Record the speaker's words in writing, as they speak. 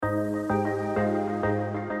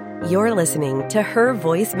You're listening to Her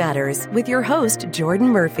Voice Matters with your host, Jordan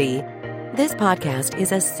Murphy. This podcast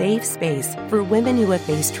is a safe space for women who have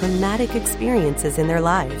faced traumatic experiences in their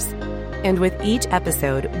lives. And with each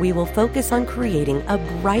episode, we will focus on creating a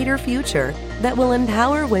brighter future that will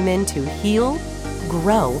empower women to heal,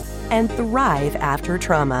 grow, and thrive after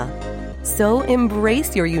trauma. So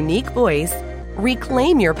embrace your unique voice,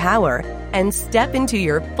 reclaim your power, and step into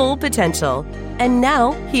your full potential. And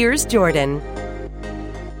now, here's Jordan.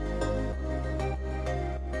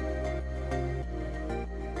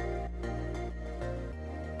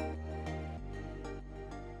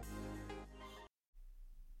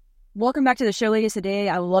 Welcome back to the show, ladies. Today,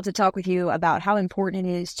 I would love to talk with you about how important it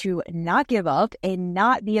is to not give up and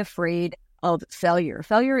not be afraid of failure.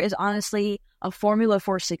 Failure is honestly a formula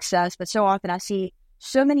for success, but so often I see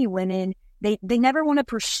so many women, they never want to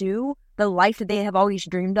pursue the life that they have always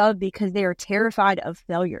dreamed of because they are terrified of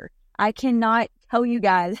failure. I cannot tell you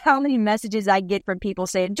guys how many messages I get from people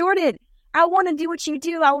saying, Jordan, I want to do what you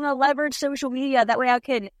do. I want to leverage social media. That way I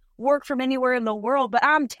can work from anywhere in the world, but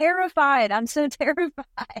I'm terrified. I'm so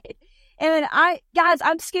terrified. And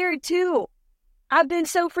I'm scared too. I've been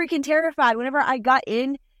so freaking terrified. Whenever I got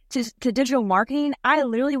into digital marketing, I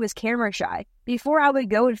literally was camera shy. Before I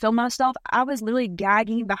would go and film myself, I was literally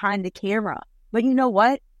gagging behind the camera. But you know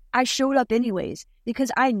what? I showed up anyways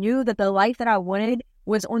because I knew that the life that I wanted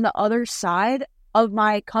was on the other side of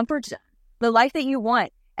my comfort zone. The life that you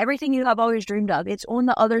want, everything you have always dreamed of, it's on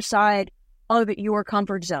the other side of your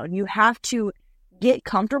comfort zone. You have to get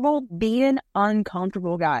comfortable being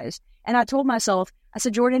uncomfortable, guys. And I told myself, I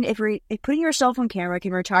said, Jordan, if putting yourself on camera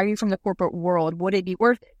can retire you from the corporate world, would it be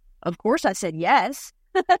worth it? Of course, I said yes.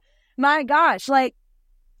 My gosh, like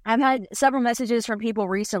I've had several messages from people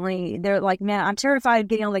recently. They're like, man, I'm terrified of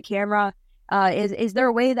getting on the camera. Is there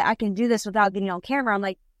a way that I can do this without getting on camera? I'm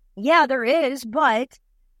like, yeah, there is. But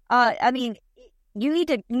you need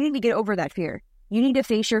to get over that fear. You need to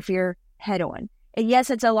face your fear head on. And yes,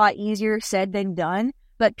 it's a lot easier said than done,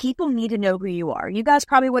 but people need to know who you are. You guys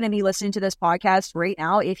probably wouldn't be listening to this podcast right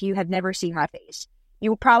now if you have never seen my face.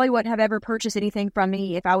 You probably wouldn't have ever purchased anything from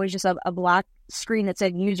me if I was just a black screen that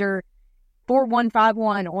said user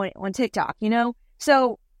 4151 on TikTok, you know?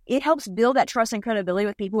 So it helps build that trust and credibility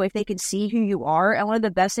with people if they can see who you are. And one of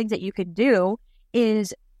the best things that you could do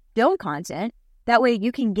is build content. That way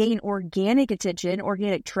you can gain organic attention,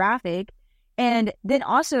 organic traffic. And then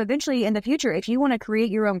also eventually in the future, if you want to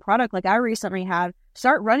create your own product like I recently have,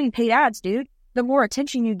 start running paid ads, dude. The more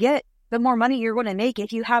attention you get, the more money you're going to make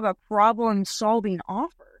if you have a problem-solving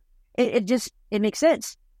offer. It makes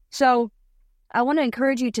sense. So I want to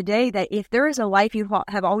encourage you today that if there is a life you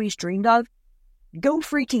have always dreamed of, go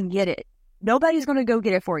freaking get it. Nobody's going to go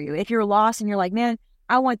get it for you. If you're lost and you're like, man,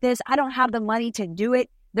 I want this. I don't have the money to do it.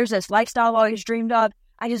 There's this lifestyle I always dreamed of.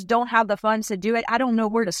 I just don't have the funds to do it. I don't know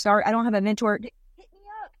where to start. I don't have a mentor.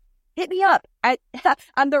 Hit me up.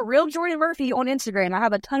 I'm the real Jordan Murphy on Instagram. I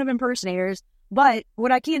have a ton of impersonators, but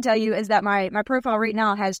what I can tell you is that my profile right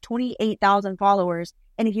now has 28,000 followers.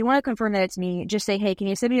 And if you want to confirm that it's me, just say, hey, can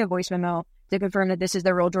you send me a voice memo to confirm that this is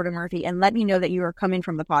the real Jordan Murphy and let me know that you are coming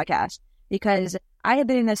from the podcast, because I have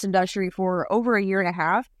been in this industry for over a year and a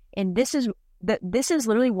half. And this is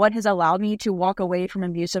literally what has allowed me to walk away from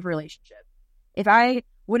an abusive relationship. If I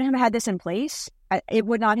wouldn't have had this in place, it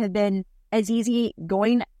would not have been as easy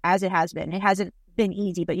going as it has been. It hasn't been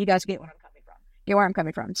easy, but you guys get where I'm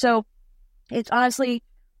coming from. So it's honestly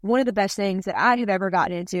one of the best things that I have ever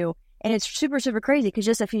gotten into. And it's super, super crazy because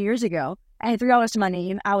just a few years ago, I had $3 to my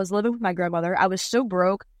name. I was living with my grandmother. I was so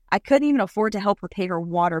broke, I couldn't even afford to help her pay her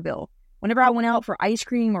water bill. Whenever I went out for ice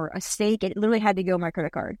cream or a steak, it literally had to go on my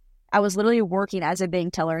credit card. I was literally working as a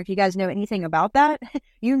bank teller. If you guys know anything about that,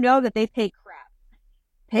 you know that they pay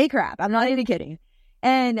crap. I'm not even kidding.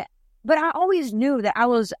 But I always knew that I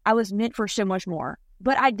was meant for so much more,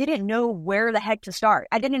 but I didn't know where the heck to start.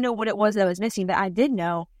 I didn't know what it was that I was missing, but I did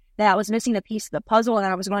know that I was missing a piece of the puzzle and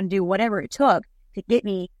I was going to do whatever it took to get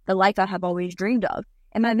me the life I have always dreamed of.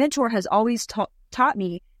 And my mentor has always taught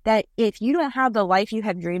me that if you don't have the life you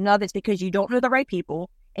have dreamed of, it's because you don't know the right people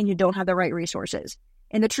and you don't have the right resources.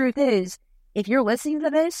 And the truth is, if you're listening to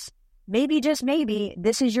this, maybe, just maybe,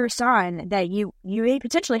 this is your sign that you may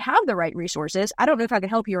potentially have the right resources. I don't know if I can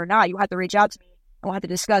help you or not. You'll have to reach out to me and we'll have to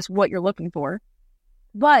discuss what you're looking for.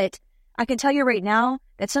 But I can tell you right now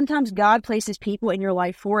that sometimes God places people in your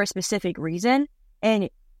life for a specific reason. And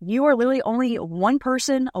you are literally only one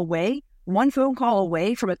person away, one phone call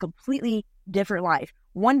away from a completely different life,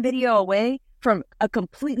 one video away from a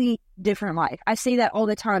completely different life. I say that all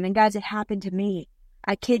the time. And guys, it happened to me.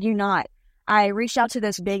 I kid you not. I reached out to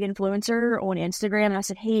this big influencer on Instagram and I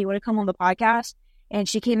said, hey, you want to come on the podcast? And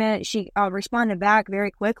she came in, she responded back very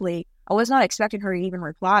quickly. I was not expecting her to even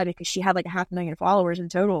reply because she had like 500,000 followers in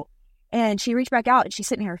total. And she reached back out and she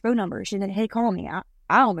sent me her phone number. She said, hey, call me. I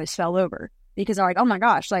almost fell over because I'm like, oh my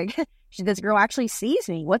gosh, like this girl actually sees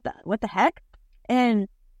me. What the heck? And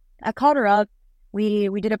I called her up. We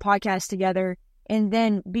did a podcast together. And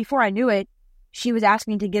then before I knew it, she was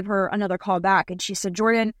asking me to give her another call back. And she said,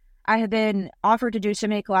 Jordan, I have been offered to do so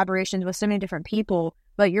many collaborations with so many different people,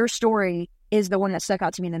 but your story is the one that stuck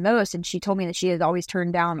out to me the most. And she told me that she has always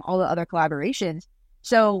turned down all the other collaborations.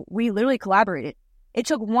 So we literally collaborated. It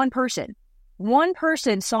took one person. One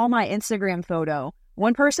person saw my Instagram photo.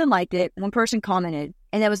 One person liked it. One person commented.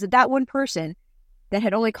 And it was that one person that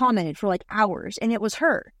had only commented for like hours. And it was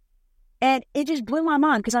her. And it just blew my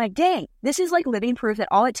mind because I'm like, dang, this is like living proof that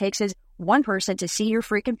all it takes is one person to see your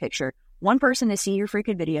freaking picture. One person to see your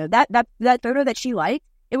freaking video. That photo that she liked,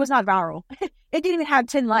 it was not viral. It didn't even have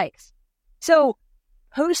 10 likes. So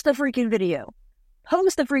post the freaking video.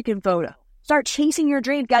 Post the freaking photo. Start chasing your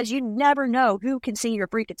dreams, guys. You never know who can see your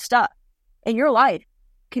freaking stuff. And your life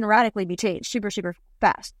can radically be changed super, super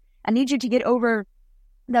fast. I need you to get over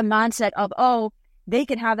the mindset of, oh, they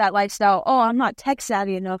can have that lifestyle. Oh, I'm not tech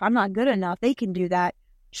savvy enough. I'm not good enough. They can do that.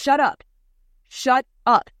 Shut up. Shut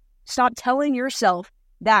up. Stop telling yourself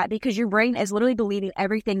that because your brain is literally believing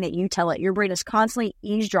everything that you tell it. Your brain is constantly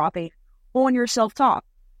eavesdropping on your self-talk.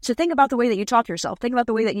 So think about the way that you talk to yourself. Think about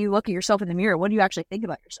the way that you look at yourself in the mirror. What do you actually think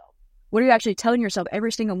about yourself? What are you actually telling yourself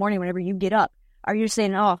every single morning whenever you get up? Are you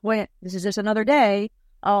saying, oh, wait, this is just another day.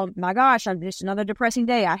 Oh my gosh, I'm just another depressing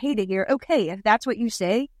day. I hate it here. Okay, if that's what you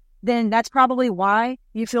say, then that's probably why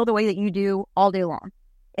you feel the way that you do all day long.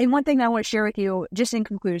 And one thing that I want to share with you, just in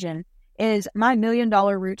conclusion, is my $1 million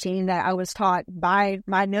routine that I was taught by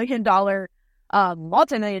my $1 million,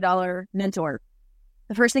 multi-million-dollar mentor.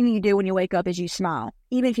 The first thing you do when you wake up is you smile,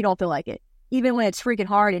 even if you don't feel like it. Even when it's freaking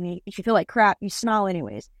hard and if you feel like crap, you smile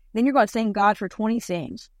anyways. Then you're going to thank God for 20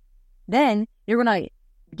 things. Then you're going to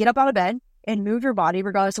get up out of bed and move your body,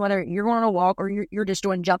 regardless of whether you're going on a walk or you're just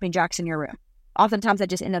doing jumping jacks in your room. Oftentimes, I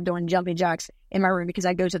just end up doing jumping jacks in my room because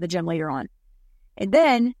I go to the gym later on. And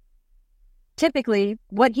then, typically,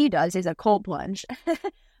 what he does is a cold plunge.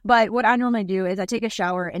 But what I normally do is I take a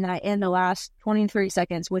shower and then I end the last 23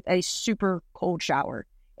 seconds with a super cold shower.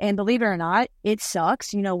 And believe it or not, it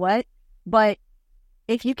sucks. You know what? But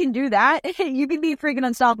if you can do that, you can be freaking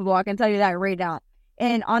unstoppable. I can tell you that right now.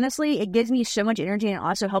 And honestly, it gives me so much energy and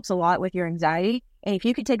also helps a lot with your anxiety. And if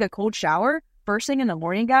you could take a cold shower first thing in the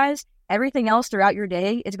morning, guys, everything else throughout your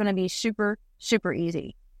day is going to be super, super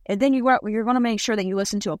easy. And then you're going to make sure that you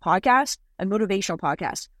listen to a podcast, a motivational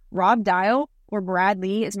podcast. Rob Dial or Brad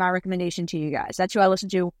Lee is my recommendation to you guys. That's who I listen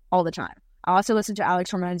to all the time. I also listen to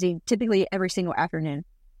Alex Hormozi typically every single afternoon.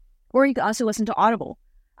 Or you can also listen to Audible.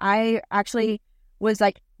 I actually was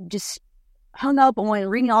like just hung up on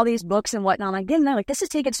reading all these books and whatnot. Like, didn't know, like, this is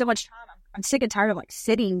taking so much time. I'm sick and tired of like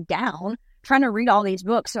sitting down trying to read all these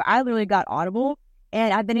books. So I literally got Audible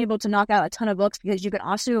and I've been able to knock out a ton of books because you can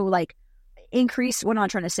also like increase what I'm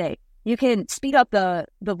trying to say. You can speed up the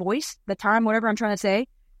voice, the time, whatever I'm trying to say,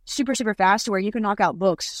 super, super fast to where you can knock out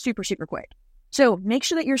books super, super quick. So make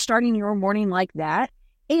sure that you're starting your morning like that.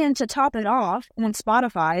 And to top it off, on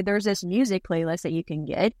Spotify, there's this music playlist that you can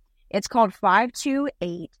get. It's called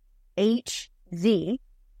 528HZ.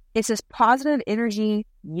 It's this positive energy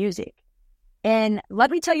music. And let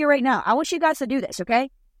me tell you right now, I want you guys to do this, okay?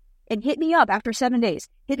 And hit me up after 7 days.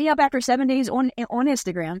 Hit me up after 7 days on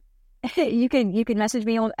Instagram. You can message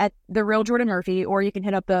me at The Real Jordan Murphy, or you can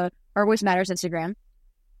hit up the Our Voice Matters Instagram.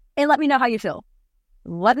 And let me know how you feel.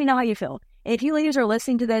 Let me know how you feel. And if you ladies are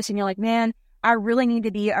listening to this and you're like, man, I really need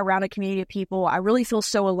to be around a community of people. I really feel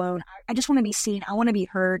so alone. I just want to be seen. I want to be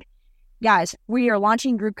heard. Guys, we are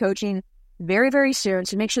launching group coaching very, very soon.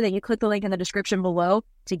 So make sure that you click the link in the description below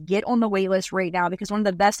to get on the wait list right now, because one of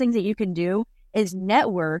the best things that you can do is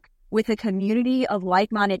network with a community of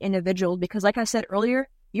like-minded individuals. Because like I said earlier,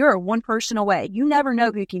 you're one person away. You never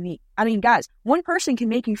know who you can meet. I mean, guys, one person can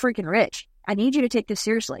make you freaking rich. I need you to take this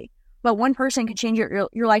seriously. But one person can change your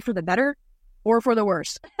life for the better or for the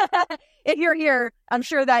worse. If you're here, I'm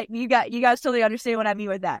sure that you guys totally understand what I mean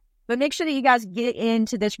with that. But make sure that you guys get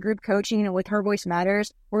into this group coaching with Her Voice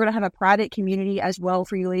Matters. We're going to have a private community as well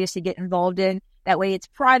for you ladies to get involved in. That way it's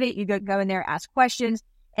private. You go in there, ask questions,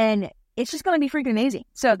 and it's just going to be freaking amazing.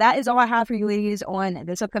 So that is all I have for you ladies on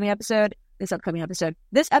this upcoming episode. This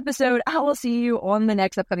episode, I will see you on the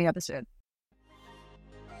next upcoming episode.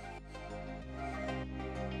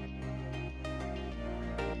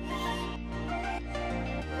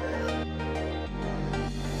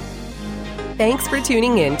 Thanks for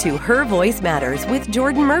tuning in to Her Voice Matters with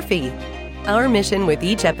Jordan Murphy. Our mission with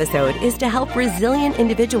each episode is to help resilient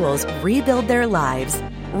individuals rebuild their lives,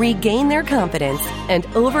 regain their confidence, and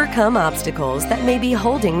overcome obstacles that may be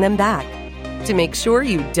holding them back. To make sure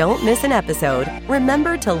you don't miss an episode,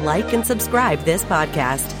 remember to like and subscribe this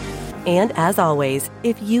podcast. And as always,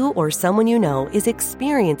 if you or someone you know is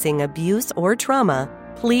experiencing abuse or trauma,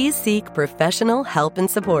 please seek professional help and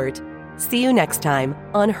support. See you next time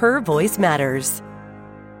on Her Voice Matters.